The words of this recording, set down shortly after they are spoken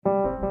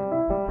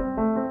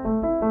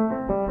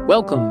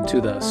Welcome to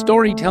the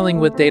Storytelling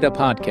with Data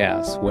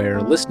podcast,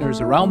 where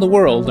listeners around the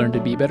world learn to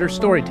be better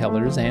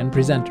storytellers and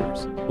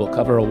presenters. We'll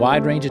cover a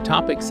wide range of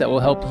topics that will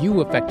help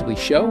you effectively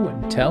show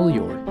and tell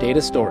your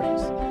data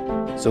stories.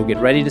 So get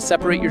ready to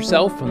separate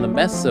yourself from the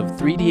mess of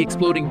 3D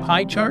exploding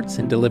pie charts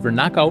and deliver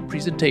knockout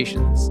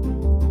presentations.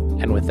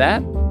 And with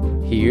that,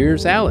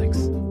 here's Alex.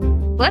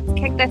 Let's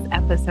kick this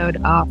episode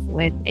off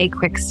with a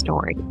quick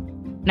story.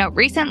 Now,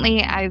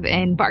 recently, I've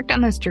embarked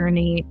on this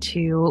journey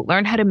to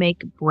learn how to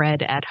make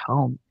bread at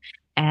home.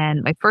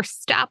 And my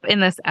first stop in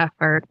this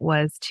effort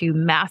was to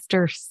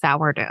master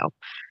sourdough.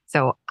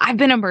 So I've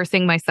been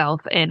immersing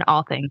myself in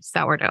all things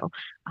sourdough.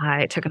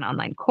 I took an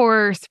online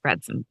course,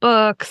 read some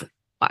books,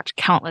 watched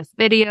countless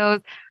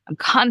videos. I'm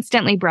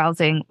constantly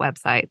browsing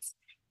websites.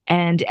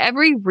 And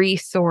every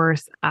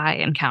resource I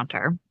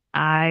encounter,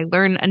 I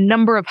learn a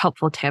number of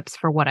helpful tips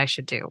for what I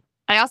should do.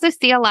 I also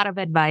see a lot of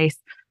advice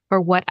for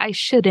what I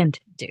shouldn't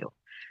do.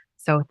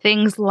 So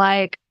things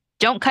like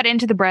don't cut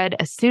into the bread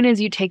as soon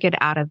as you take it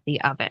out of the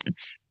oven.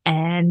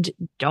 And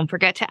don't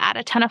forget to add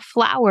a ton of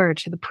flour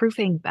to the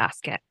proofing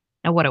basket.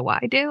 Now, what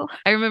do?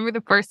 I remember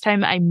the first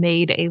time I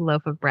made a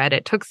loaf of bread.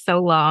 It took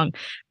so long.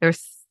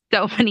 There's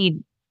so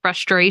many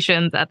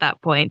frustrations at that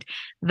point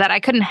that I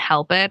couldn't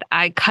help it.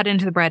 I cut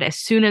into the bread as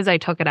soon as I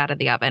took it out of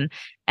the oven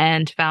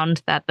and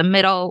found that the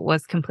middle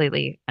was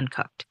completely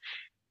uncooked.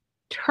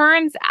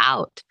 Turns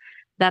out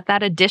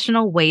that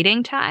additional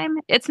waiting time,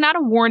 it's not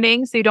a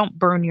warning so you don't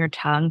burn your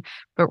tongue,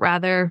 but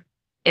rather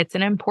it's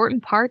an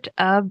important part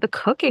of the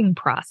cooking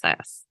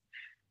process.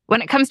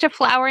 When it comes to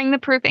flouring the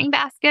proofing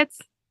baskets,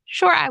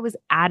 sure, I was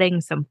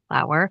adding some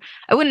flour.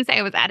 I wouldn't say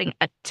I was adding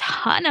a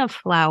ton of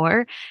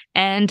flour,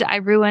 and I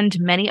ruined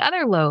many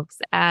other loaves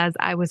as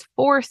I was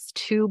forced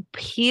to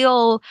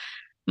peel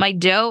my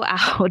dough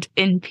out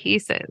in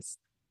pieces.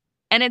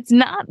 And it's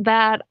not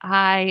that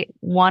I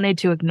wanted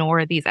to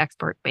ignore these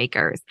expert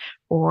bakers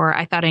or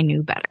I thought I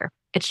knew better.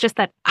 It's just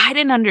that I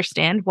didn't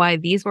understand why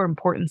these were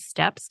important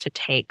steps to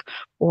take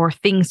or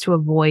things to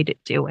avoid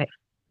doing.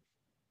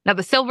 Now,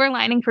 the silver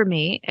lining for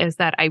me is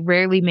that I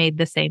rarely made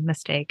the same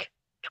mistake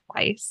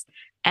twice.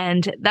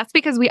 And that's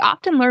because we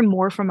often learn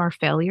more from our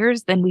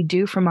failures than we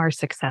do from our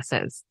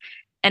successes.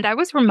 And I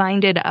was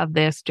reminded of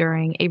this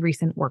during a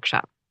recent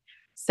workshop.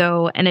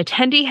 So an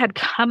attendee had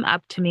come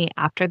up to me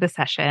after the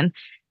session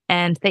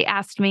and they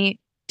asked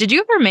me, did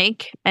you ever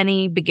make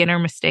any beginner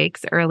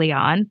mistakes early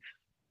on?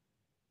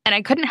 And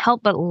I couldn't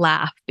help but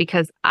laugh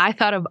because I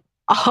thought of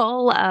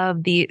all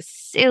of the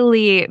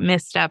silly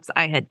missteps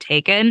I had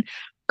taken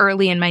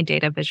early in my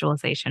data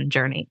visualization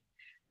journey.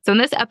 So in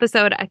this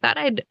episode, I thought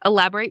I'd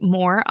elaborate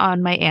more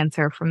on my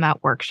answer from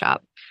that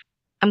workshop.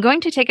 I'm going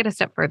to take it a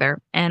step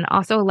further and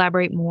also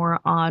elaborate more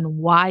on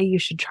why you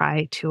should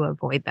try to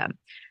avoid them.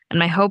 And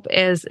my hope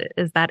is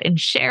that in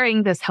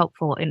sharing this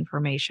helpful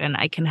information,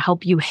 I can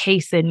help you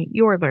hasten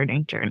your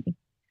learning journey.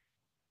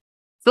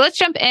 So let's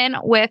jump in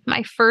with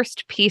my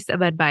first piece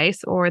of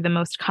advice, or the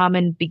most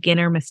common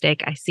beginner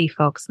mistake I see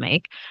folks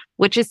make,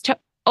 which is to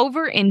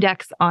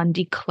over-index on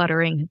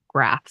decluttering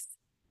graphs.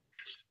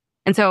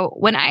 And so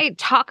when I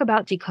talk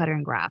about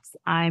decluttering graphs,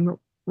 I'm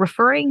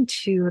referring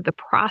to the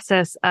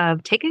process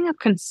of taking a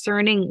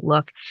concerning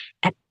look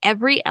at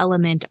every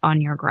element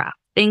on your graph.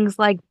 Things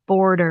like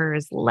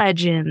borders,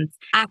 legends,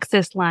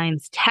 axis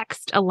lines,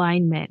 text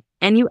alignment.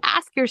 And you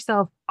ask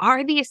yourself,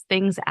 are these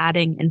things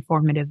adding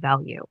informative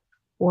value?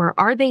 Or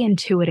are they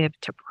intuitive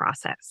to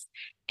process?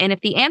 And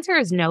if the answer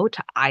is no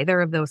to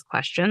either of those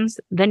questions,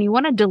 then you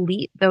want to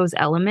delete those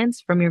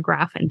elements from your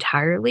graph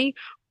entirely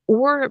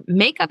or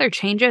make other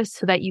changes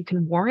so that you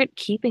can warrant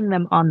keeping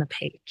them on the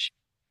page.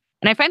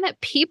 And I find that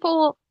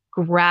people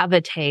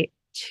gravitate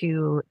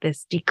to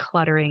this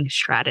decluttering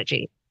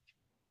strategy.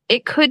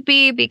 It could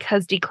be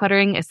because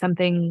decluttering is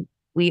something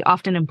we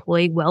often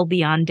employ well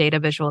beyond data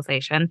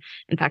visualization.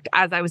 In fact,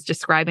 as I was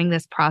describing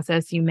this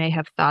process, you may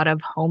have thought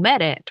of Home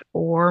Edit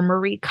or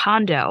Marie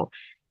Kondo.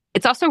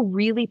 It's also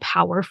really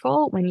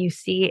powerful when you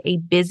see a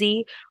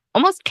busy,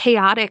 almost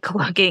chaotic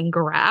looking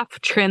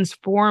graph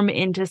transform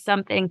into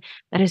something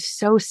that is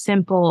so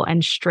simple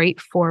and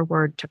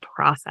straightforward to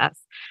process.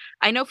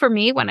 I know for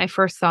me, when I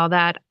first saw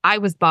that, I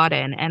was bought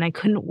in and I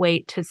couldn't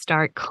wait to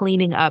start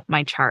cleaning up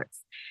my charts.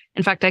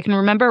 In fact, I can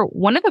remember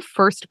one of the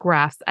first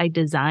graphs I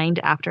designed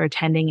after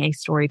attending a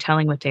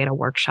storytelling with data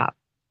workshop.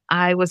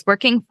 I was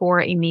working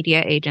for a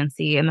media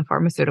agency in the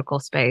pharmaceutical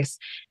space,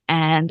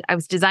 and I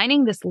was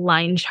designing this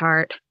line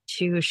chart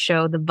to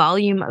show the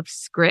volume of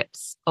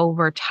scripts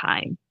over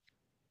time.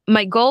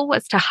 My goal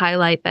was to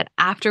highlight that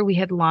after we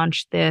had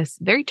launched this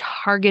very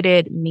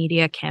targeted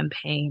media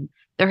campaign,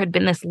 there had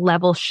been this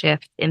level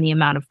shift in the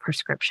amount of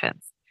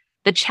prescriptions.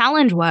 The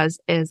challenge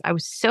is I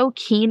was so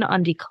keen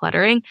on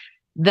decluttering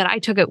that I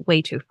took it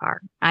way too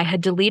far. I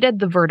had deleted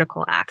the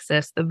vertical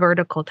axis, the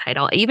vertical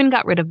title. I even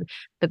got rid of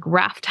the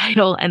graph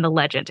title and the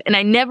legend, and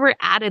I never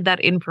added that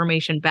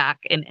information back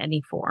in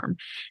any form.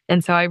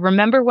 And so I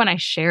remember when I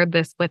shared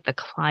this with the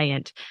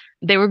client,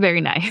 they were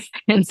very nice.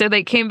 And so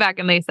they came back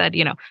and they said,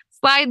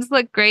 slides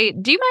look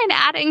great. Do you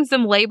mind adding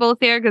some labels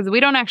here? Because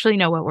we don't actually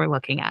know what we're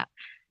looking at.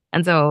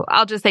 And so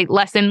I'll just say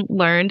lesson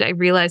learned. I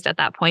realized at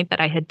that point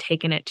that I had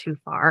taken it too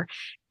far.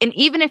 And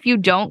even if you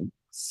don't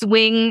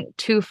swing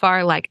too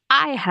far like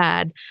I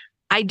had,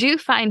 I do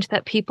find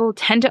that people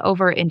tend to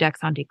over-index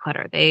on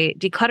declutter. They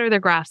declutter their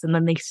graphs and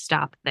then they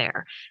stop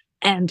there.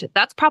 And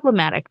that's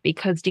problematic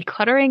because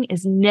decluttering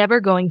is never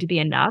going to be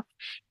enough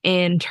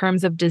in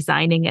terms of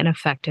designing an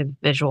effective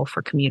visual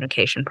for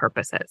communication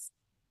purposes.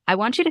 I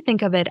want you to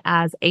think of it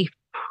as a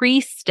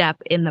pre-step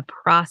in the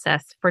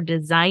process for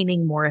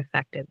designing more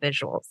effective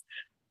visuals.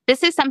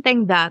 This is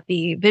something that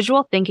the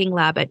Visual Thinking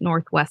Lab at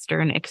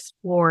Northwestern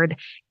explored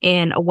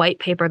in a white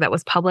paper that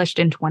was published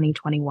in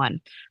 2021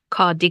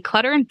 called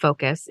Declutter and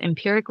Focus,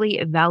 Empirically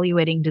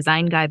Evaluating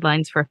Design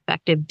Guidelines for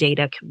Effective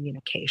Data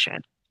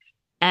Communication.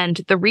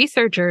 And the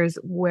researchers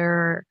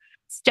were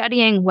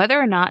studying whether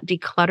or not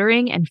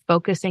decluttering and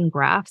focusing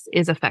graphs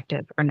is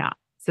effective or not.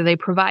 So they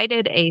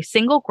provided a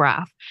single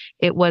graph.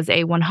 It was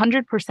a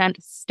 100%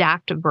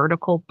 stacked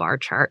vertical bar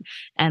chart,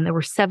 and there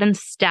were 7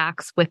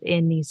 stacks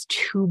within these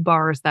 2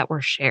 bars that were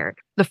shared.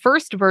 The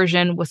first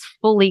version was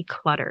fully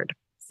cluttered.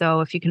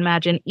 So if you can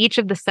imagine, each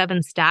of the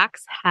 7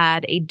 stacks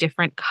had a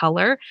different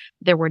color.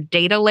 There were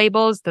data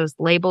labels. Those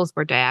labels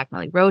were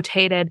diagonally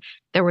rotated.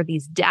 There were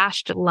these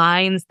dashed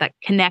lines that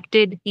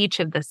connected each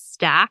of the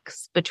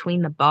stacks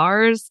between the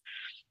bars.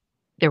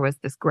 There was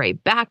this gray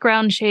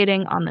background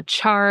shading on the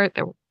chart.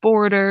 There were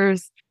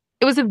borders.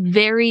 It was a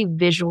very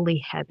visually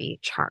heavy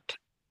chart.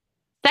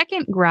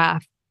 Second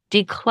graph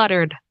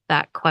decluttered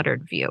that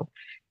cluttered view.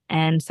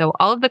 And so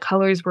all of the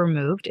colors were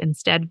moved.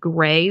 Instead,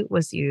 gray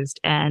was used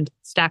and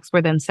stacks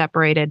were then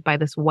separated by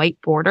this white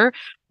border,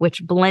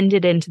 which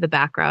blended into the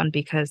background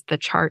because the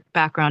chart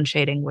background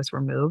shading was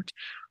removed.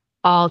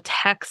 All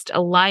text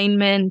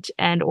alignment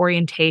and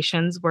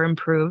orientations were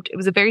improved. It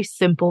was a very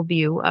simple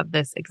view of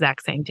this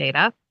exact same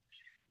data.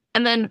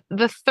 And then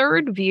the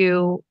third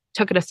view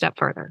took it a step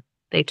further.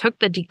 They took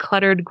the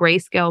decluttered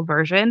grayscale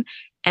version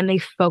and they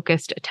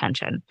focused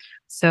attention.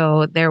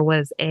 So there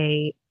was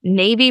a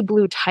navy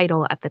blue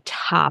title at the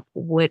top,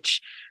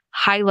 which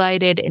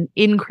highlighted an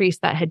increase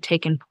that had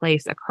taken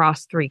place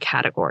across 3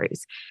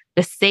 categories.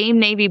 The same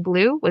navy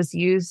blue was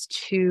used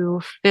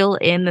to fill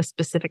in the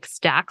specific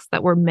stacks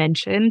that were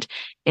mentioned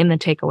in the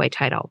takeaway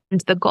title.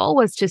 And the goal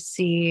was to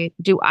see,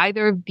 do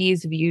either of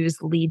these views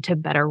lead to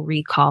better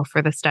recall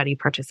for the study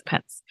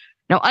participants?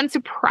 Now,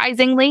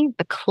 unsurprisingly,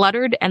 the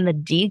cluttered and the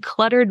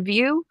decluttered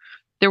view,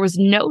 there was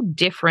no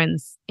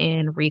difference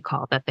in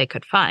recall that they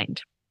could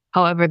find.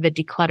 However, the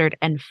decluttered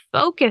and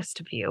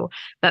focused view,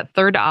 that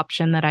third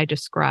option that I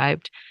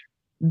described,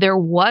 there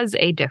was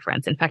a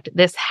difference. In fact,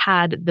 this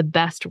had the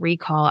best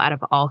recall out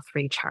of all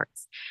 3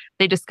 charts.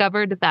 They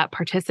discovered that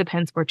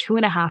participants were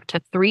 2.5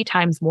 to 3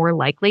 times more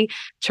likely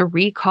to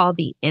recall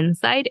the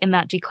insight in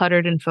that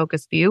decluttered and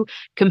focused view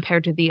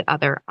compared to the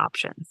other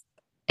options.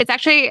 It's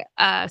actually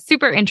a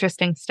super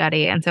interesting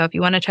study. And so if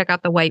you want to check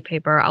out the white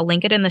paper, I'll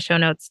link it in the show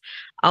notes.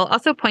 I'll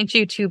also point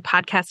you to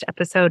podcast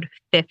episode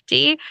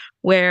 50,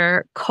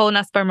 where Cole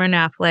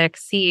Nussbaumer-Knaflic,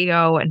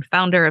 CEO and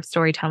founder of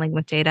Storytelling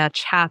with Data,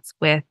 chats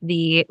with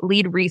the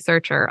lead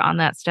researcher on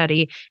that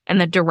study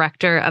and the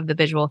director of the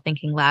Visual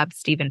Thinking Lab,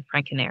 Stephen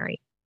Frankenary.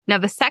 Now,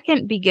 the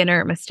second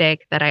beginner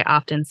mistake that I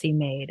often see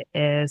made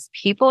is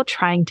people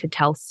trying to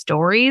tell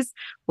stories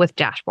with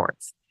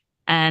dashboards.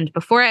 And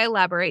before I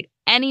elaborate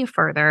any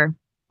further,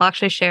 I'll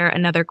actually share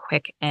another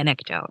quick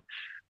anecdote.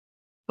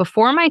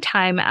 Before my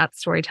time at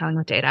Storytelling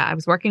with Data, I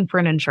was working for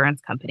an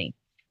insurance company,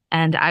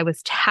 and I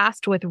was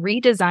tasked with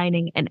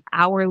redesigning an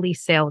hourly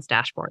sales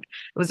dashboard.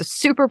 It was a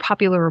super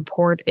popular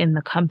report in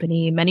the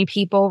company. Many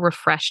people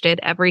refreshed it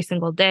every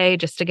single day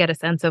just to get a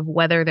sense of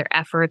whether their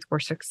efforts were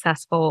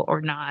successful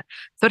or not.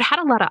 So it had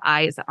a lot of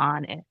eyes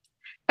on it.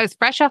 I was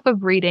fresh off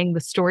of reading the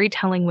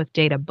Storytelling with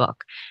Data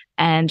book,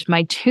 and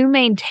my 2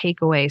 main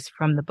takeaways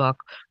from the book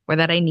were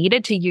that I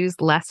needed to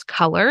use less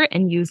color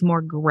and use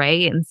more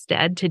gray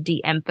instead to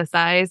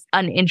de-emphasize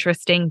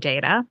uninteresting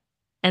data.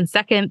 And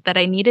second, that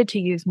I needed to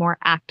use more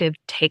active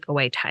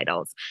takeaway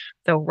titles.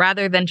 So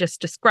rather than just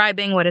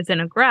describing what is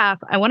in a graph,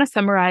 I want to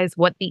summarize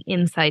what the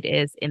insight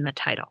is in the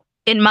title.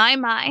 In my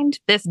mind,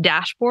 this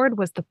dashboard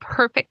was the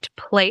perfect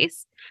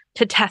place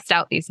to test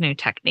out these new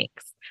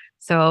techniques.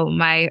 So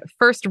my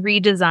first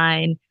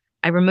redesign,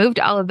 I removed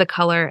all of the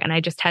color and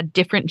I just had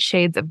different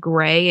shades of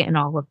gray in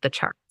all of the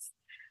charts.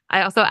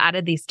 I also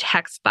added these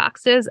text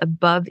boxes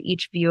above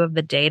each view of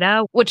the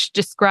data, which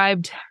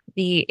described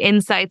the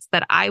insights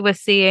that I was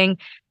seeing,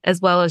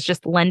 as well as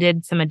just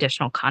lended some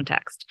additional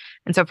context.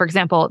 And so, for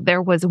example,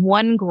 there was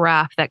one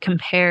graph that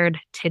compared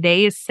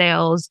today's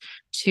sales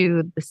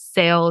to the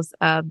sales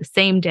of the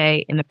same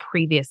day in the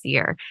previous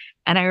year.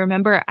 And I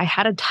remember I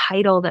had a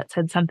title that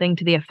said something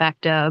to the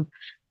effect of,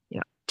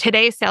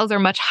 today's sales are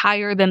much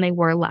higher than they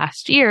were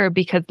last year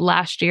because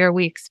last year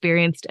we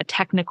experienced a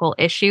technical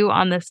issue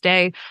on this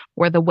day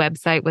where the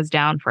website was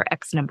down for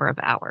X number of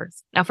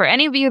hours. Now, for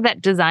any of you that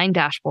design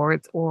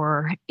dashboards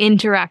or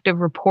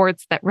interactive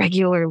reports that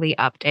regularly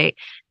update,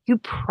 you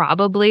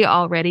probably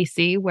already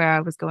see where I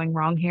was going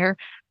wrong here.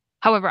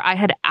 However, I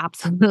had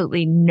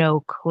absolutely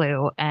no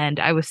clue, and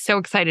I was so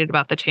excited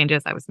about the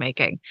changes I was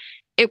making.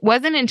 It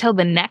wasn't until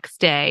the next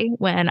day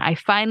when I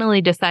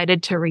finally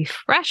decided to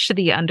refresh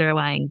the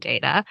underlying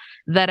data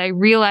that I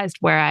realized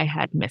where I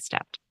had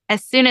misstepped.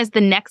 As soon as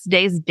the next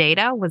day's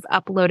data was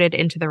uploaded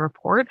into the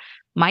report,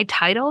 my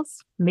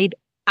titles made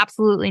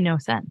absolutely no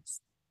sense.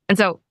 And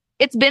so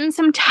it's been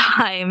some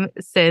time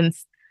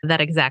since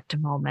that exact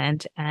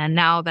moment. And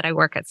now that I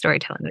work at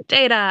Storytelling with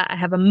Data, I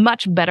have a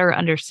much better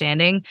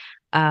understanding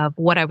of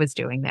what I was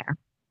doing there.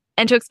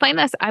 And to explain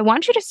this, I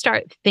want you to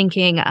start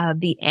thinking of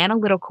the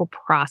analytical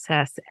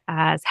process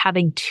as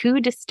having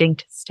two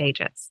distinct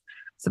stages.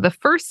 So the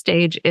first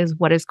stage is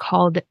what is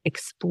called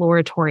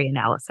exploratory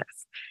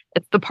analysis.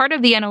 It's the part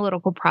of the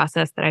analytical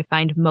process that I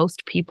find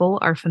most people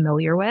are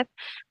familiar with.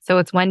 So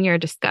it's when you're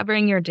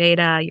discovering your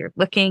data, you're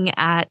looking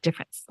at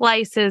different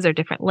slices or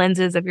different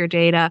lenses of your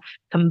data,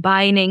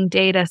 combining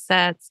data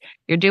sets,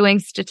 you're doing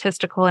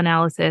statistical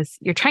analysis,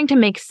 you're trying to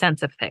make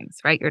sense of things,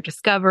 right? You're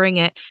discovering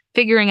it,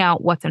 figuring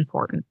out what's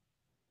important.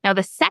 Now,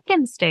 the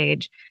second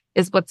stage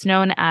is what's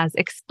known as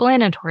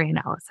explanatory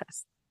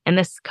analysis. And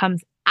this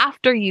comes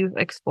after you've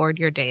explored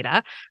your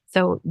data.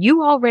 So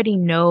you already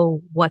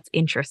know what's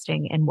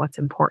interesting and what's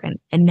important.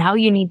 And now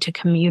you need to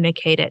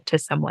communicate it to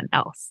someone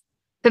else.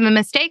 So the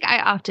mistake I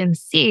often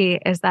see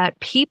is that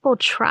people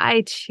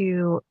try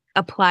to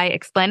apply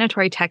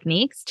explanatory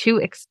techniques to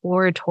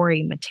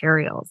exploratory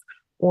materials,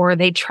 or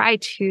they try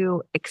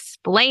to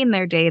explain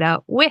their data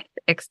with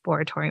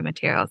exploratory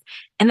materials.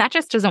 And that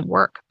just doesn't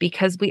work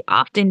because we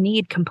often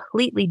need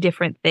completely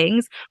different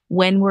things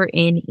when we're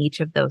in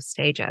each of those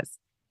stages.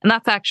 And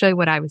that's actually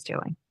what I was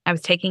doing. I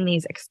was taking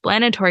these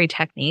explanatory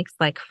techniques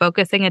like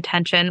focusing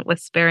attention with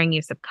sparing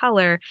use of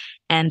color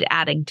and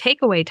adding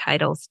takeaway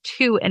titles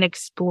to an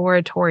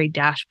exploratory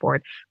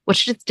dashboard,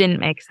 which just didn't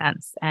make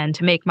sense. And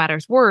to make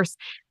matters worse,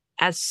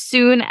 as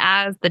soon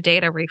as the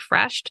data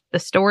refreshed, the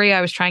story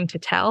I was trying to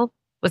tell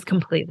was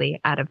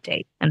completely out of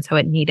date. And so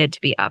it needed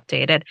to be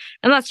updated.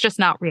 And that's just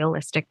not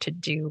realistic to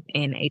do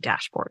in a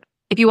dashboard.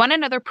 If you want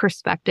another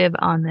perspective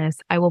on this,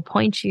 I will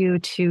point you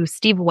to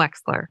Steve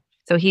Wexler.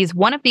 So he's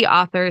one of the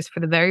authors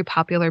for the very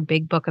popular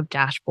Big Book of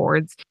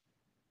Dashboards.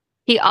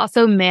 He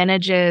also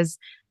manages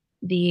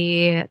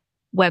the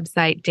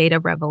website Data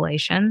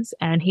Revelations,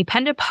 and he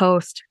penned a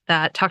post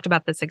that talked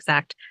about this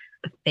exact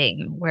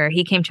thing, where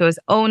he came to his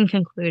own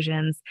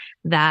conclusions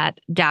that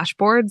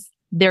dashboards,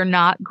 they're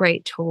not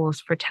great tools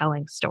for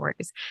telling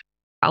stories.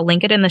 I'll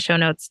link it in the show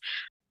notes.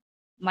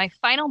 My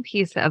final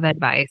piece of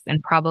advice,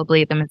 and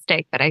probably the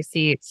mistake that I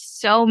see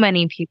so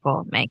many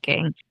people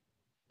making,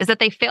 is that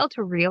they fail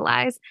to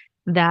realize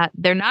that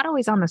they're not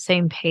always on the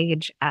same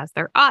page as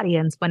their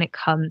audience when it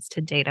comes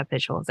to data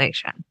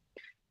visualization.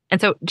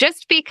 And so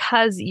just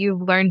because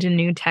you've learned a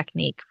new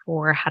technique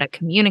for how to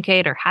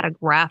communicate or how to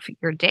graph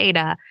your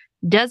data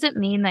doesn't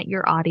mean that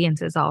your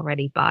audience is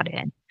already bought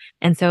in.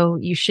 And so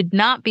you should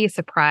not be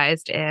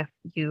surprised if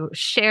you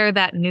share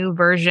that new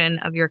version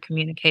of your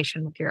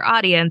communication with your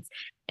audience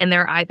and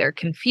they're either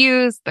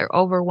confused, they're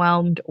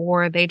overwhelmed,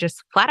 or they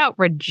just flat out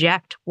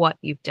reject what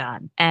you've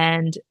done.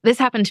 And this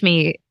happened to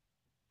me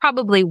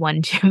probably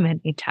one too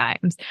many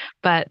times.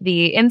 But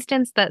the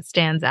instance that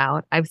stands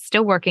out, I was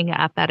still working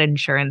at that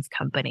insurance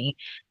company,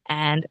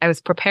 and I was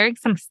preparing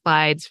some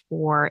slides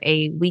for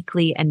a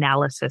weekly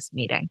analysis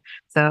meeting.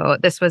 So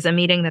this was a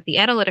meeting that the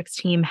analytics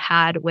team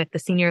had with the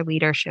senior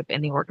leadership in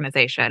the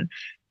organization.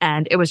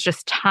 And it was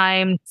just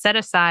time set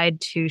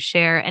aside to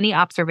share any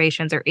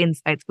observations or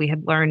insights we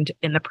had learned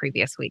in the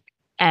previous week.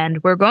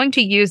 And we're going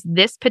to use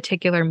this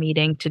particular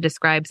meeting to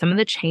describe some of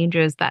the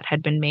changes that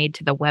had been made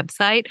to the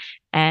website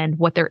and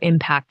what their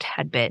impact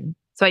had been.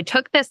 So I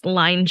took this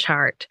line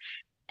chart,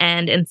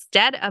 and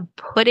instead of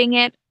putting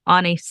it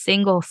on a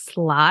single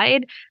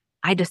slide,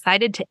 I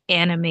decided to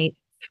animate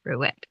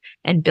through it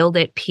and build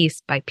it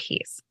piece by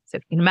piece. So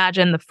if you can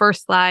imagine the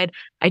first slide,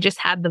 I just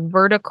had the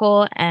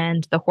vertical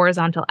and the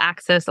horizontal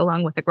axis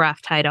along with the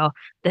graph title.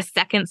 The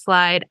second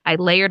slide, I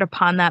layered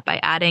upon that by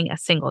adding a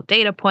single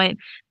data point.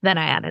 Then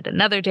I added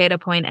another data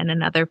point and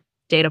another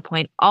data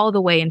point all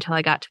the way until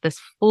I got to this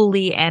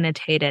fully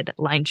annotated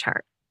line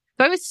chart.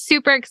 So I was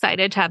super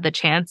excited to have the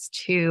chance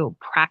to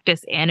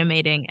practice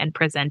animating and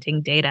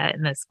presenting data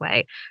in this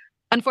way.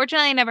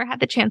 Unfortunately, I never had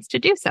the chance to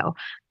do so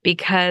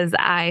because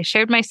I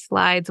shared my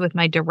slides with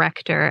my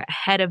director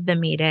ahead of the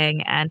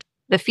meeting, and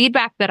the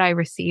feedback that I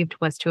received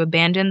was to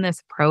abandon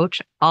this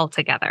approach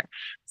altogether.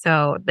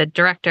 So the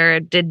director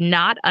did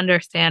not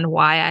understand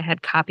why I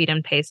had copied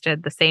and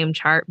pasted the same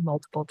chart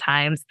multiple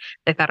times.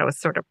 They thought it was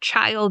sort of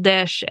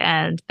childish,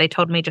 and they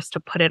told me just to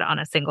put it on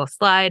a single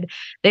slide.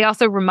 They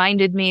also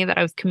reminded me that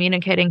I was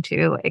communicating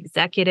to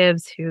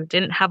executives who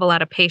didn't have a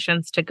lot of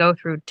patience to go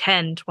through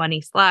 10,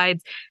 20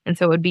 slides. And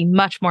so it would be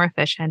much more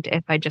efficient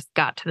if I just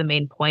got to the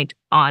main point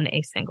on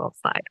a single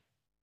slide.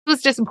 It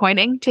was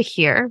disappointing to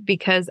hear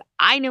because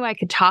I knew I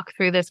could talk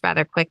through this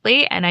rather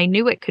quickly and I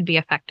knew it could be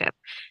effective.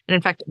 And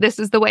in fact, this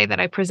is the way that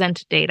I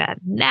present data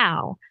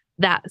now.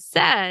 That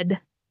said,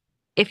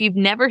 If you've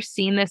never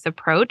seen this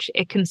approach,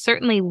 it can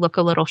certainly look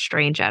a little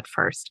strange at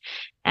first.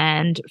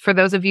 And for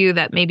those of you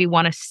that maybe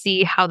want to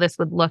see how this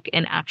would look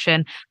in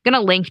action, I'm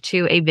going to link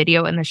to a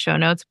video in the show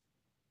notes.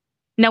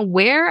 Now,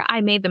 where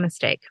I made the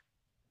mistake,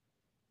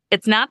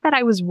 it's not that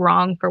I was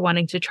wrong for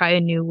wanting to try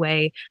a new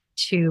way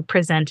to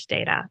present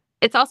data.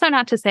 It's also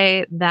not to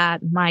say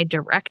that my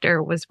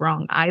director was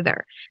wrong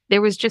either.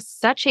 There was just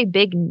such a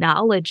big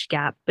knowledge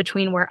gap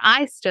between where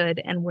I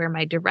stood and where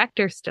my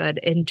director stood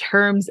in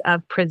terms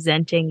of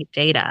presenting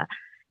data.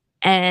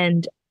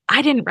 And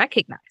I didn't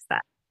recognize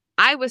that.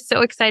 I was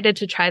so excited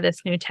to try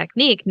this new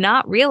technique,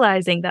 not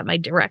realizing that my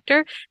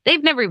director,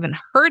 they've never even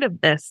heard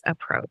of this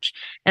approach.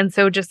 And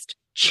so just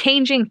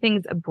changing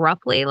things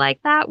abruptly like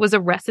that was a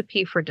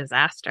recipe for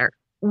disaster.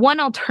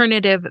 One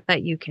alternative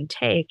that you can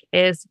take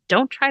is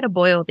don't try to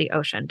boil the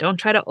ocean. Don't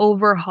try to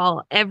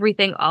overhaul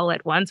everything all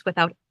at once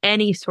without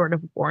any sort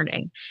of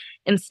warning.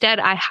 Instead,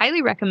 I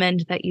highly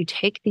recommend that you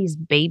take these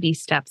baby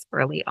steps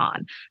early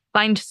on.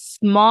 Find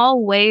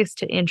small ways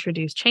to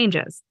introduce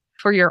changes.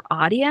 For your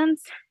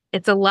audience,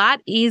 it's a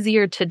lot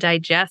easier to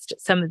digest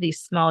some of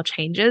these small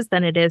changes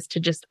than it is to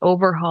just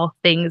overhaul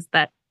things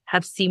that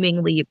have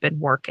seemingly been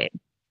working.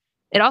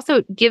 It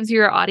also gives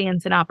your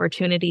audience an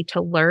opportunity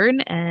to learn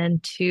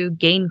and to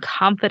gain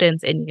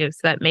confidence in you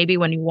so that maybe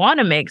when you want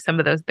to make some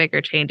of those bigger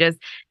changes,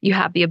 you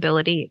have the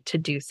ability to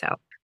do so.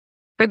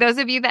 For those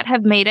of you that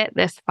have made it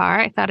this far,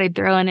 I thought I'd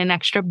throw in an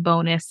extra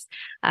bonus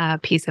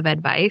piece of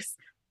advice,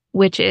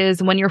 which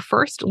is when you're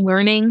first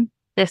learning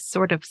this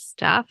sort of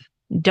stuff,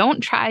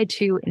 don't try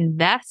to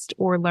invest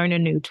or learn a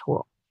new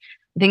tool.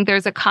 I think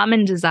there's a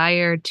common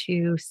desire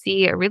to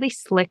see a really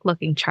slick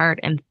looking chart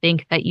and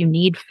think that you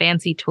need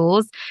fancy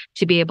tools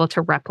to be able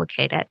to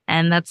replicate it.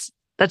 And that's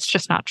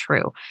just not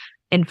true.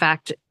 In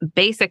fact,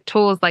 basic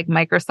tools like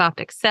Microsoft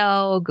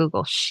Excel,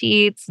 Google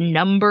Sheets,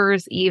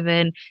 Numbers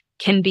even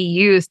can be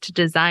used to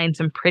design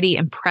some pretty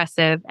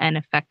impressive and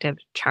effective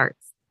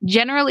charts.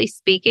 Generally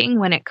speaking,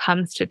 when it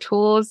comes to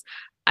tools,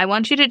 I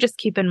want you to just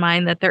keep in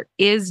mind that there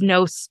is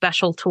no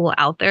special tool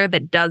out there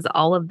that does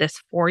all of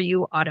this for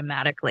you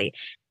automatically.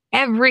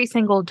 Every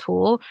single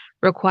tool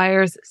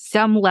requires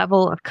some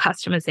level of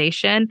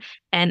customization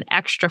and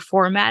extra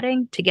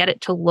formatting to get it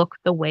to look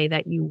the way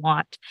that you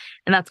want.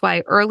 And that's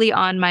why early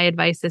on, my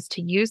advice is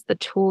to use the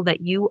tool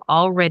that you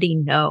already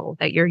know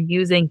that you're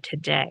using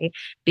today,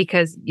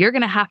 because you're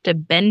going to have to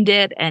bend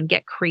it and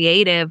get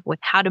creative with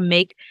how to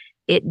make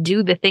it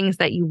do the things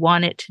that you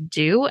want it to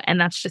do.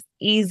 And that's just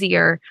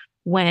easier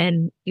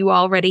when you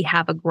already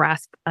have a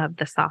grasp of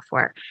the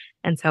software.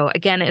 And so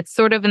again, it's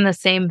sort of in the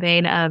same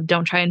vein of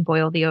don't try and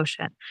boil the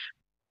ocean.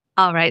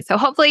 All right. So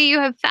hopefully you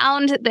have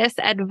found this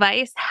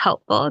advice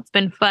helpful. It's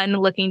been fun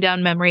looking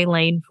down memory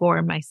lane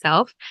for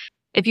myself.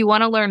 If you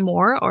want to learn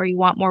more or you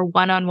want more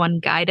one-on-one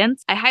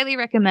guidance, I highly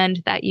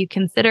recommend that you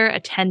consider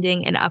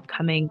attending an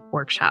upcoming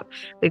workshop.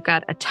 We've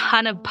got a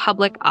ton of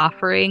public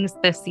offerings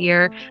this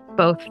year,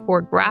 both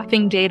for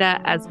graphing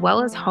data as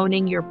well as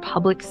honing your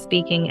public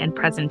speaking and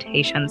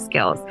presentation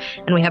skills.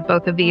 And we have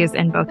both of these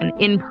in both an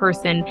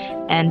in-person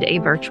and a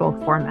virtual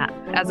format.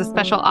 As a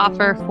special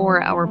offer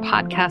for our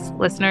podcast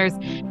listeners,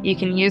 you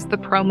can use the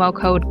promo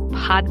code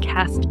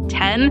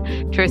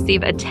podcast10 to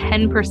receive a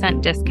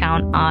 10%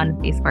 discount on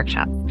these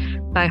workshops.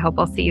 So I hope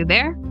I'll see you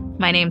there.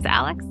 My name's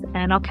Alex,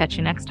 and I'll catch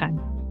you next time.